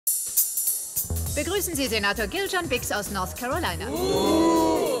Begrüßen Sie Senator Gil John Biggs aus North Carolina.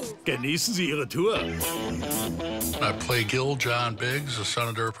 Genießen Sie Ihre Tour. I play Gil John Biggs, a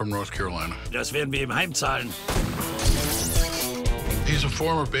senator from North Carolina. Das werden wir ihm heimzahlen. He's a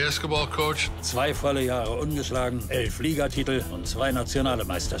former basketball coach. 2 volle Jahre ungeschlagen, 11 Ligatitel und 2 nationale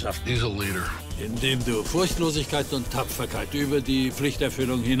Meisterschaften. He's a leader. Indem du Furchtlosigkeit und Tapferkeit über die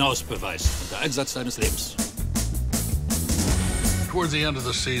Pflichterfüllung hinaus beweist. Und der Einsatz deines Lebens. Towards the end of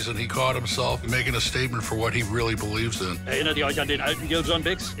the season, he caught himself making a statement for what he really believes in. Erinnert ihr euch an den alten Gil John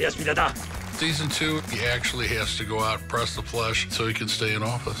Biggs? Er ist wieder da. Season 2, he actually has to go out and press the flesh so he can stay in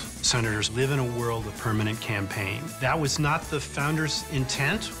office. Senators live in a world of permanent campaign. That was not the founders'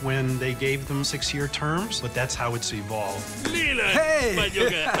 intent when they gave them 6-year terms, but that's how it's evolved. Lila, hey! Mein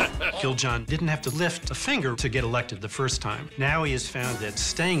Junge. Gil John didn't have to lift a finger to get elected the first time. Now he has found that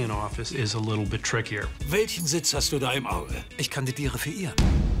staying in office is a little bit trickier. Welchen Sitz hast du da im Auge? Ich kandidiere für ihr.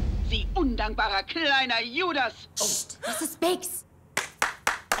 Sie undankbarer kleiner Judas! Psst, Mrs. Biggs.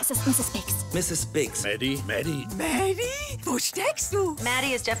 Es ist Mrs. Biggs. Mrs. Biggs. Maddie? Maddie? Wo steckst du?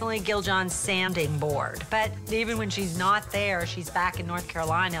 Maddie is definitely Gil John's sounding board. But even when she's not there, she's back in North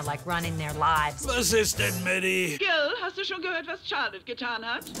Carolina, like running their lives. Was ist denn, Maddie? Gil, hast du schon gehört, was Charlotte getan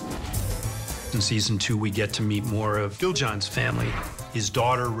hat? In season 2, we get to meet more of Gil John's family. His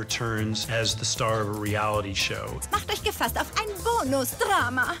daughter returns as the star of a reality show. Macht euch gefasst auf ein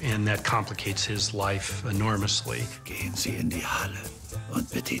Bonusdrama. And that complicates his life enormously. Gehen Sie in die Halle und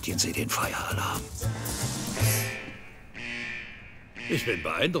betätigen Sie den Feueralarm. Ich bin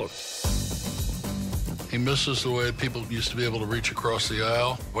beeindruckt. He misses the way people used to be able to reach across the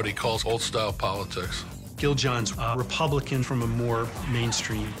aisle, what he calls old-style politics. Gil John's a Republican from a more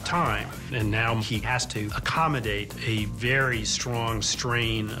mainstream time, and now he has to accommodate a very strong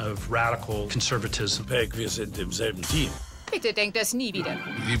strain of radical conservatism. Peg, wir sind im selben Team. Bitte denkt das nie wieder.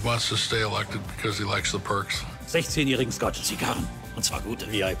 He wants to stay elected because he likes the perks. 16-jährigen Scotch-Zigarren. Und zwar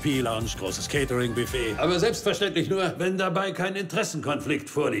gute VIP-Lounge, großes Catering-Buffet. Aber selbstverständlich nur, wenn dabei kein Interessenkonflikt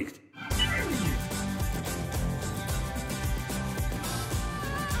vorliegt.